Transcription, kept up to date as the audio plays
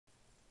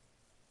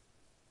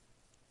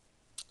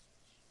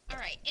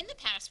Alright, in the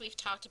past we've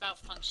talked about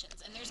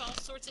functions, and there's all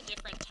sorts of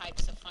different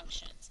types of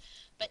functions.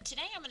 But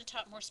today I'm going to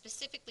talk more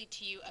specifically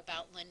to you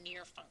about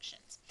linear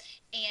functions.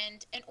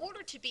 And in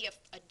order to be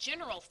a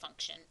general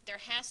function, there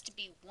has to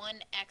be one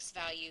x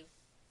value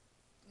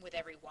with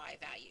every y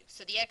value.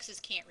 So the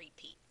x's can't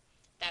repeat.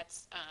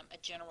 That's a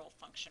general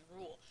function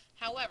rule.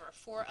 However,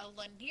 for a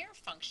linear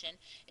function,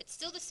 it's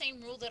still the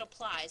same rule that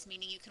applies,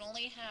 meaning you can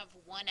only have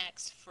one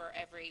x for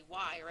every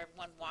y, or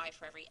one y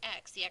for every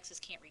x. The x's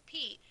can't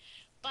repeat,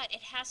 but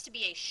it has to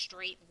be a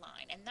straight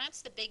line, and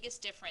that's the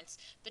biggest difference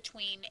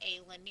between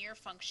a linear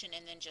function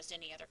and then just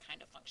any other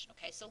kind of function.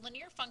 Okay, so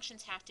linear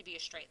functions have to be a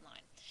straight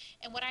line.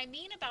 And what I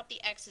mean about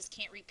the x's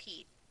can't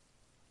repeat,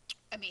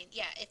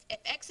 if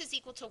x is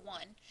equal to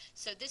 1,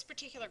 so this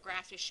particular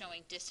graph is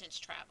showing distance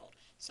traveled.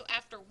 So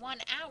after 1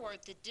 hour,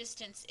 the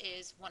distance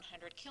is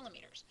 100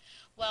 kilometers.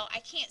 Well, I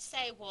can't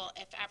say, well,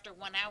 if after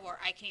 1 hour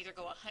I can either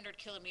go 100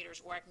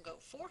 kilometers or I can go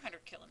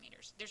 400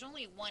 kilometers. There's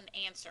only one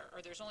answer,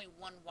 or there's only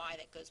one y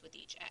that goes with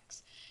each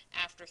x.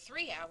 After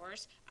 3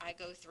 hours, I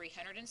go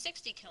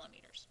 360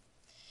 kilometers.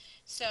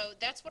 So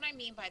that's what I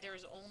mean by there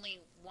is only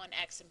one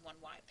x and one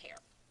y pair.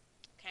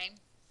 Okay?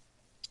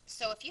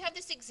 So if you have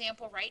this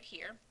example right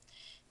here,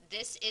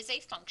 this is a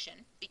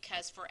function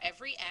because for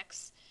every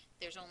x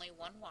there's only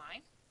one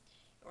y,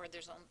 or the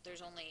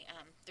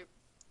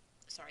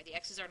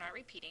x's are not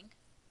repeating.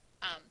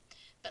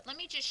 But let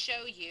me just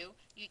show you,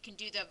 you can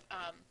do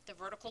the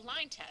vertical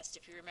line test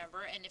if you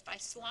remember, and if I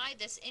slide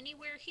this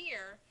anywhere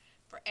here,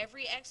 for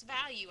every x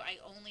value I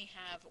only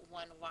have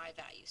one y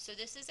value. So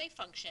this is a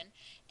function,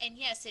 and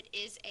yes, it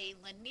is a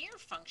linear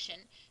function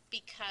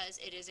because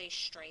it is a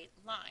straight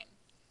line.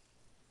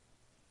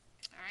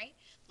 Alright,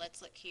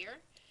 let's look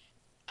here.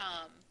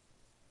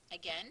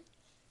 Again,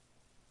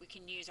 we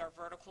can use our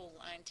vertical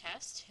line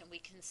test, and we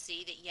can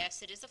see that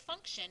yes, it is a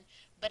function,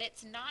 but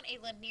it's not a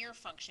linear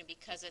function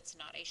because it's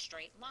not a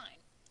straight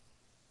line.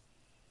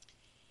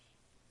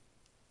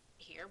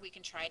 Here, we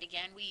can try it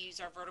again. We use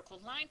our vertical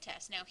line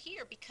test. Now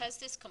here, because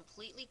this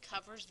completely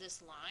covers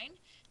this line,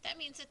 that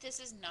means that this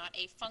is not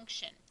a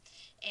function.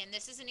 And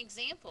this is an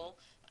example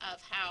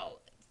of how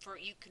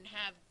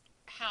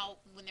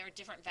when there are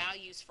different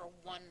values for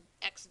one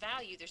x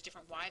value, there's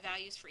different y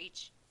values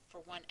for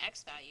one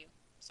x value.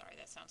 Sorry,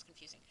 that sounds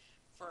confusing.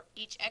 For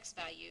each x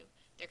value,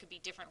 there could be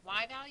different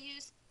y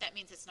values. That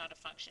means it's not a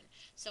function.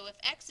 So if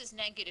x is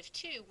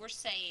 -2, we're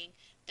saying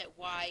that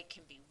y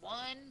can be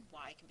 1,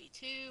 y can be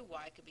 2,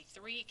 y could be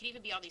 3. It can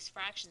even be all these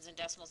fractions and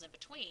decimals in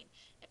between.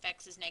 If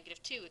x is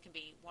 -2, it can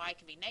be y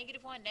can be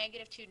 -1,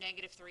 -2,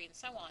 -3, and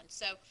so on.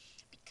 So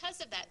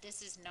because of that,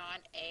 this is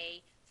not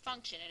a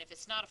function, and if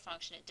it's not a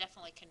function, it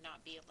definitely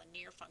cannot be a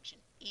linear function.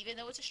 Even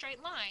though it's a straight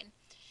line,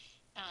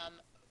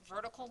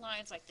 vertical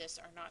lines like this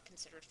are not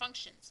considered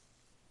functions.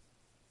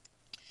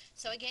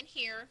 So again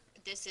here,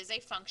 this is a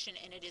function,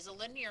 and it is a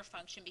linear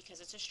function because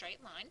it's a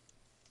straight line.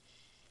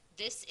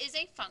 This is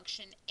a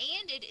function,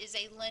 and it is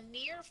a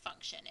linear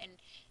function. And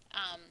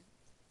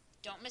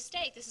don't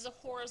mistake, this is a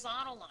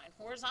horizontal line.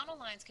 Horizontal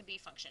lines can be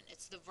function.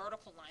 It's the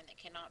vertical line that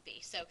cannot be.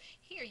 So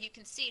here you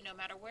can see no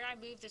matter where I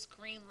move this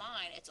green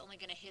line, it's only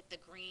going to hit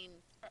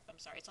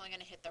it's only going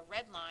to hit the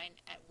red line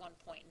at one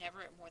point,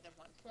 never at more than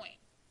one point.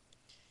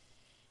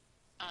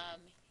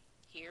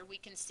 Here we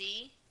can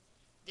see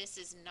this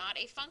is not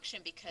a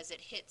function because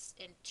it hits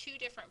in two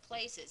different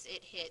places.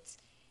 It hits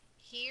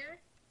here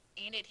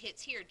and it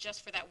hits here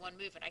just for that one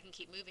movement. I can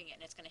keep moving it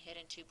and it's going to hit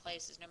in two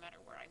places no matter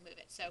where I move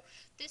it. So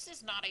this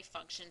is not a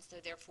function,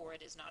 so therefore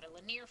it is not a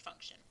linear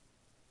function.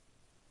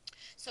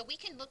 So we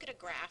can look at a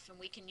graph, and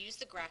we can use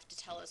the graph to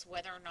tell us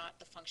whether or not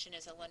the function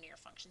is a linear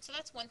function. So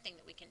that's one thing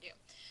that we can do.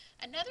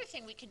 Another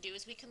thing we can do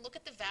is we can look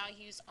at the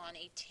values on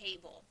a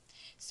table.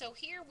 So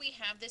here we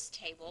have this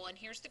table, and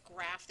here's the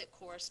graph that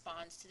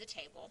corresponds to the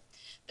table.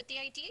 But the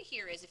idea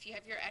here is if you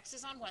have your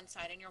x's on one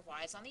side and your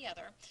y's on the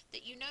other,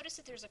 that you notice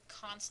that there's a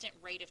constant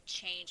rate of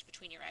change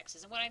between your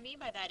x's. And what I mean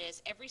by that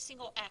is every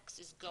single x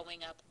is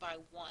going up by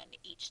 1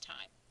 each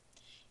time.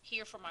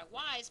 Here for my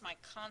y's, my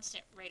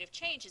constant rate of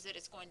change is that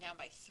it's going down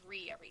by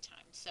 3 every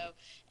time. So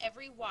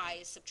every y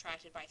is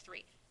subtracted by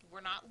 3.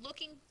 We're not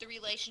looking at the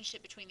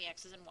relationship between the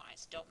x's and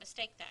y's. Don't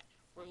mistake that.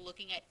 We're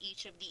looking at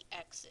each of the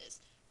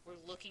x's. We're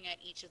looking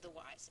at each of the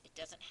y's. It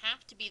doesn't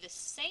have to be the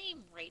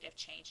same rate of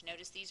change.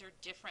 Notice these are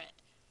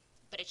different,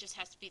 but it just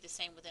has to be the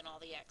same within all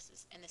the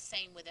x's and the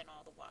same within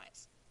all the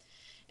y's.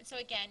 And so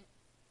again,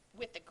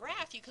 with the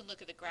graph, you can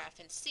look at the graph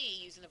and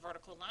see, using the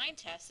vertical line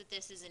test, that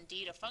this is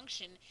indeed a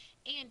function,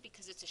 and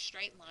because it's a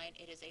straight line,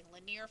 it is a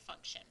linear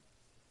function.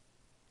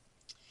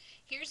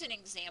 Here's an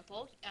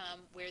example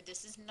where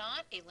this is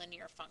not a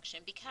linear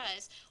function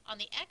because on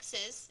the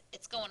x's,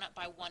 it's going up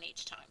by 1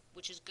 each time,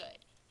 which is good.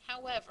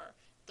 However,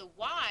 the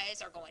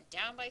y's are going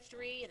down by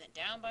 3, and then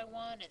down by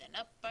 1, and then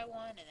up by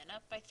 1, and then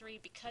up by 3.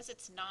 Because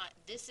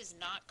this is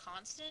not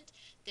constant,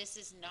 this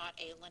is not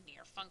a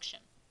linear function.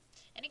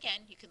 And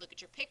again, you could look at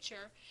your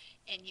picture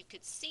and you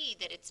could see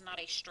that it's not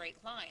a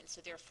straight line,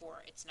 so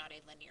therefore it's not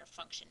a linear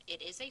function.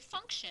 It is a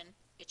function,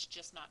 it's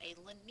just not a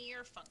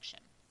linear function.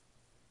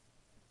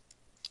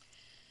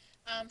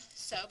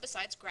 So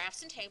besides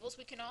graphs and tables,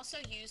 we can also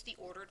use the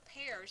ordered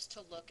pairs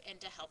to look and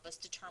to help us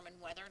determine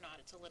whether or not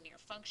it's a linear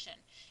function.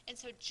 And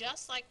so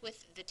just like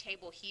with the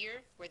table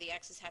here, where the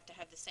x's have to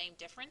have the same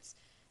difference,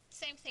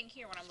 same thing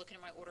here when I'm looking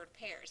at my ordered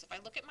pairs. If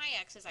I look at my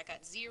x's, I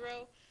got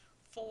 0,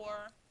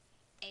 4,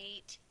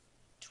 8,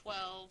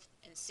 12,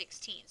 and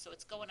 16. So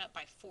it's going up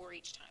by 4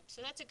 each time.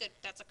 So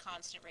that's a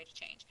constant rate of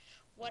change.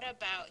 What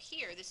about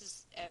here? This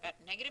is got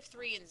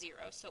 -3 and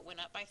 0, so it went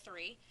up by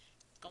 3,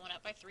 going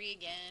up by 3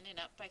 again, and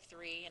up by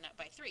 3, and up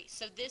by 3.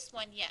 So this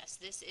one, yes,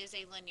 this is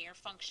a linear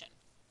function.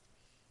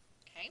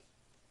 Okay.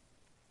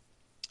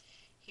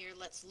 Here,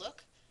 let's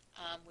look.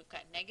 We've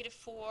got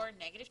 -4,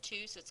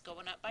 -2, so it's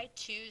going up by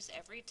 2's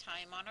every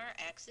time on our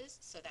x's,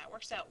 so that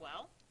works out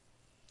well.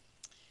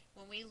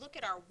 When we look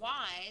at our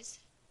y's,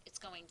 it's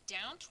going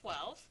down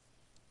 12,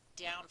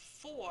 down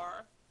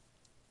 4,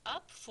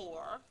 up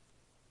 4,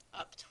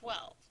 up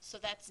 12. So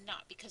that's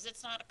not, because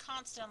it's not a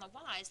constant on the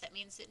y's, that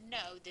means that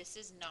no, this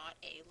is not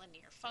a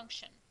linear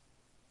function.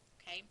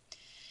 Okay.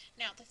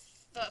 Now the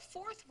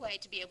fourth way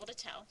to be able to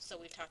tell, so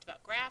we've talked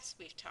about graphs,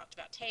 we've talked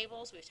about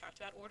tables, we've talked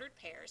about ordered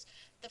pairs.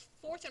 The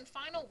fourth and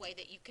final way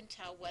that you can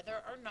tell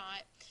whether or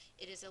not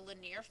it is a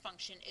linear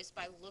function is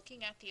by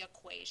looking at the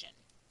equation.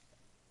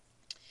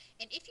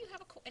 And if you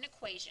have an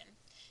equation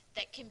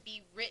that can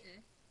be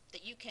written,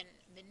 that you can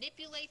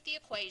manipulate the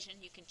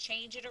equation, you can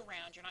change it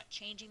around, you're not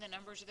changing the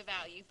numbers or the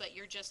value, but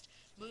you're just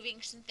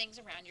moving some things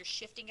around, you're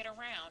shifting it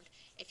around.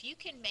 If you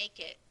can make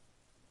it,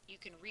 you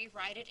can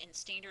rewrite it in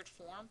standard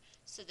form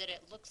so that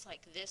it looks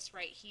like this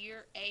right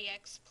here,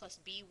 ax plus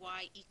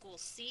by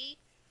equals c.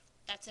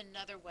 That's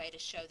another way to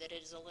show that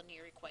it is a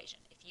linear equation.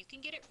 If you can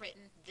get it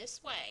written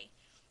this way,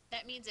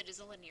 that means it is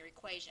a linear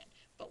equation.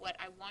 But what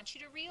I want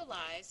you to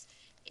realize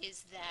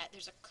is that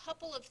there's a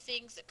couple of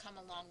things that come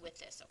along with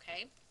this,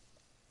 okay?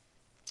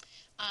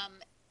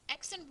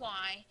 X and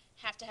y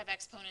have to have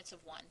exponents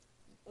of 1,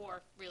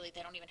 or really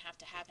they don't even have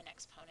to have an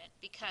exponent,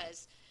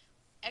 because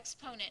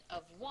exponent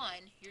of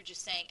 1, you're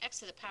just saying x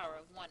to the power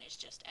of 1 is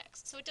just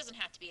x. So it doesn't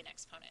have to be an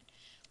exponent.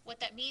 What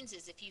that means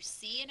is if you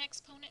see an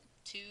exponent,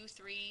 2,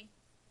 3,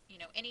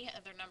 any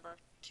other number,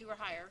 2 or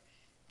higher,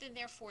 then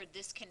therefore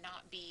this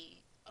cannot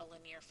be a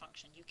linear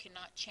function. You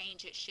cannot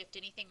change it, shift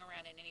anything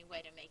around in any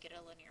way to make it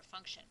a linear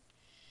function.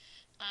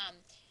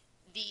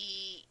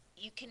 A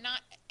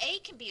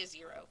can be a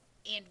 0,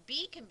 and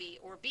B can be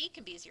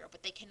a 0,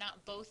 but they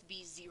cannot both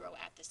be 0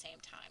 at the same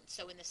time.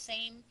 So in the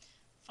same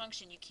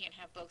function, you can't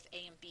have both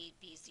A and B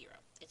be 0.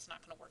 It's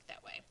not going to work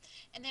that way.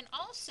 And then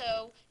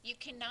also, you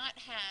cannot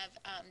have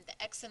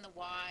the x and the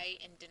y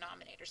in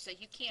denominator. So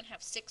you can't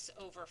have 6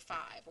 over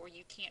 5, or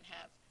you can't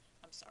have,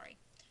 I'm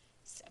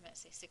going to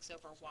say 6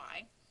 over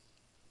y.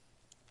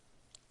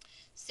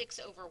 6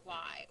 over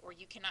y, or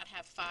you cannot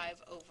have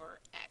 5 over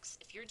x.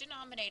 If your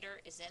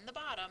denominator is in the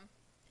bottom,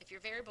 if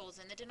your variable is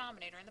in the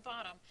denominator in the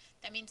bottom,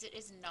 that means it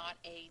is not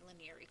a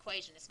linear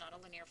equation. It's not a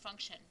linear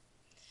function.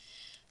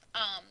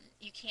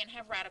 You can't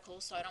have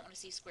radicals, so I don't want to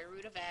see square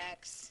root of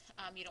x.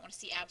 You don't want to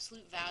see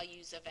absolute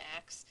values of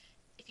x.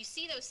 If you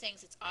see those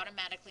things, it's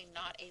automatically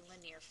not a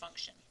linear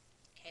function.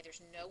 Okay,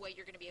 there's no way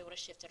you're going to be able to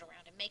shift it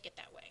around and make it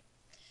that way.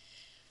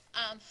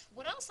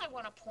 What else I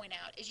want to point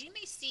out is you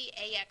may see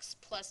ax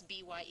plus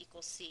by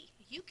equals c.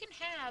 You can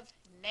have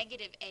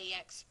negative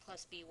ax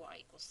plus by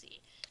equals c.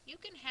 You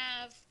can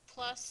have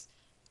plus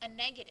a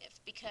negative,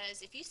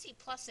 because if you see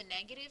plus a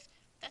negative,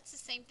 that's the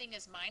same thing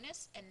as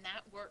minus, and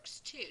that works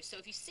too. So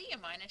if you see a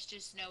minus,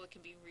 just know it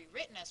can be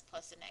rewritten as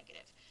plus a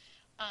negative.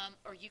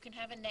 Or you can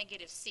have a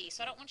negative c.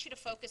 So I don't want you to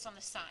focus on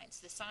the signs.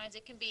 The signs,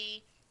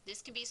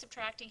 this can be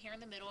subtracting here in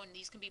the middle, and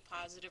these can be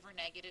positive or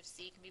negative.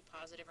 C can be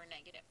positive or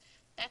negative.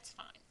 That's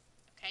fine.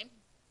 Okay?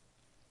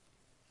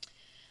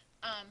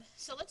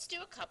 So let's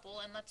do a couple,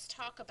 and let's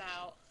talk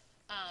about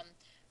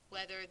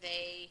whether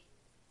they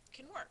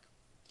can work.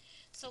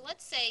 So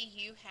let's say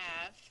you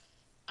have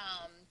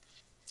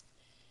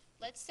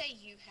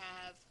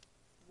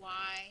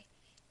y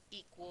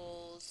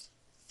equals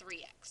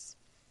 3x.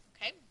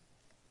 Okay?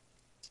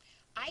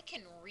 I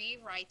can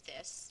rewrite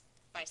this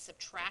by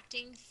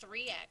subtracting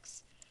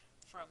 3x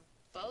from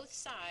both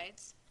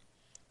sides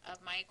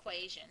of my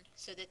equation,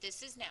 so that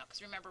this is now,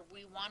 because remember,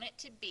 we want it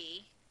to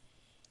be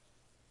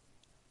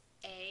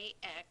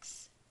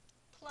ax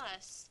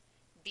plus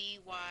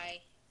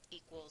by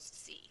equals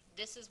c.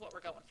 This is what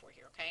we're going for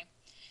here, okay?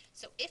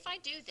 So if I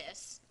do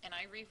this and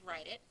I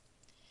rewrite it,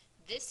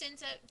 this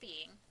ends up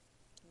being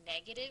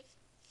negative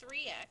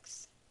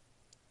 3x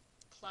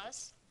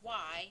plus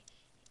y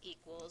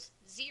equals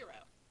 0.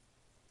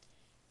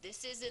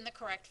 This is in the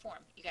correct form.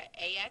 You got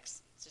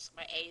ax, it's just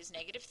my a is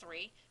negative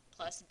 3,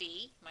 plus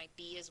b, my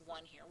b is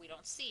 1 here, we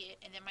don't see it,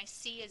 and then my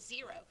c is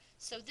 0.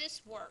 So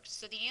this works.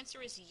 So the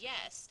answer is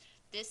yes,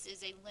 this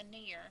is a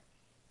linear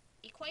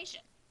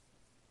equation.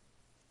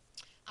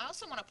 I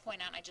also want to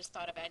point out, and I just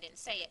thought about it, I didn't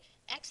say it,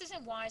 x's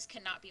and y's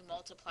cannot be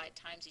multiplied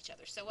times each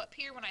other. So up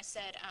here when I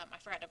said, I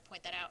forgot to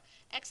point that out,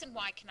 x and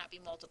y cannot be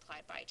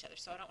multiplied by each other.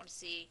 So I don't want to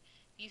see,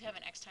 if you have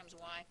an x times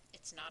y,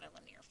 it's not a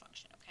linear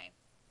function, okay?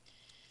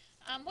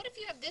 What if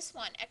you have this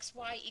one,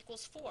 xy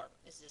equals 4?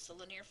 Is this a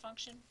linear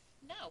function?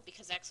 No,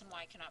 because x and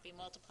y cannot be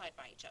multiplied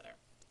by each other.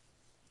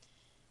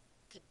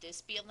 Could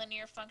this be a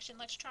linear function?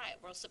 Let's try it.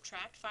 We'll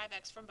subtract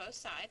 5x from both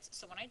sides.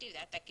 So when I do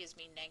that, that gives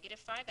me negative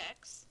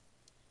 5x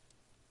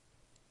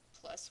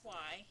plus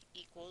y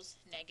equals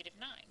negative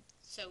 9.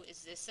 So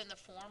is this in the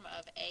form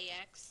of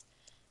ax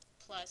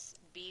plus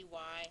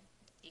by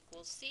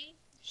equals c?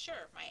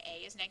 Sure, my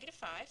a is negative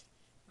 5,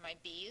 my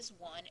b is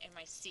 1, and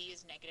my c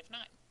is negative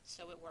 9.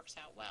 So it works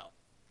out well.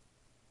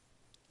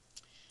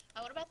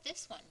 What about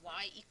this one,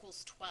 y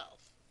equals 12?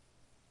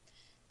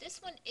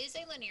 This one is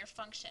a linear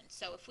function.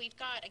 So if we've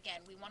got,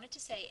 again, we wanted to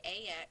say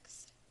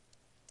ax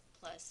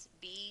plus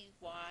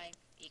by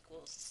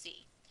equals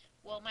c.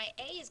 Well, my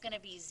a is going to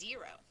be 0.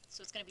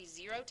 So it's going to be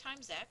 0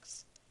 times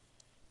x.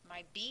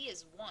 My b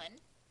is 1.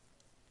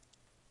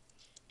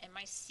 And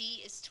my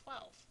c is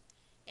 12.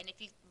 And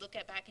if you look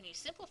at back and you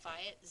simplify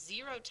it,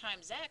 0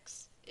 times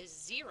x is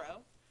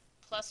 0,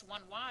 plus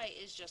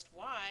 1y is just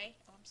y.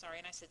 Oh, I'm sorry,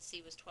 and I said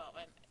c was 12.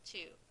 I'm 2.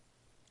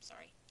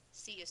 Sorry,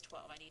 c is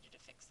 12. I needed to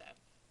fix that.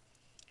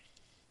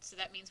 So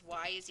that means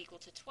y is equal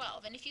to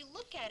 12. And if you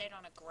look at it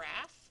on a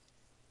graph,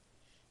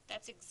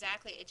 that's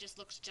exactly, it just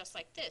looks just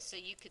like this. So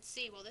you could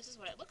see, well, this is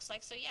what it looks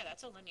like. So yeah,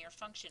 that's a linear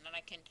function, and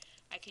I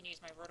can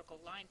use my vertical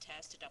line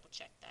test to double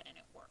check that, and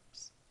it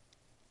works.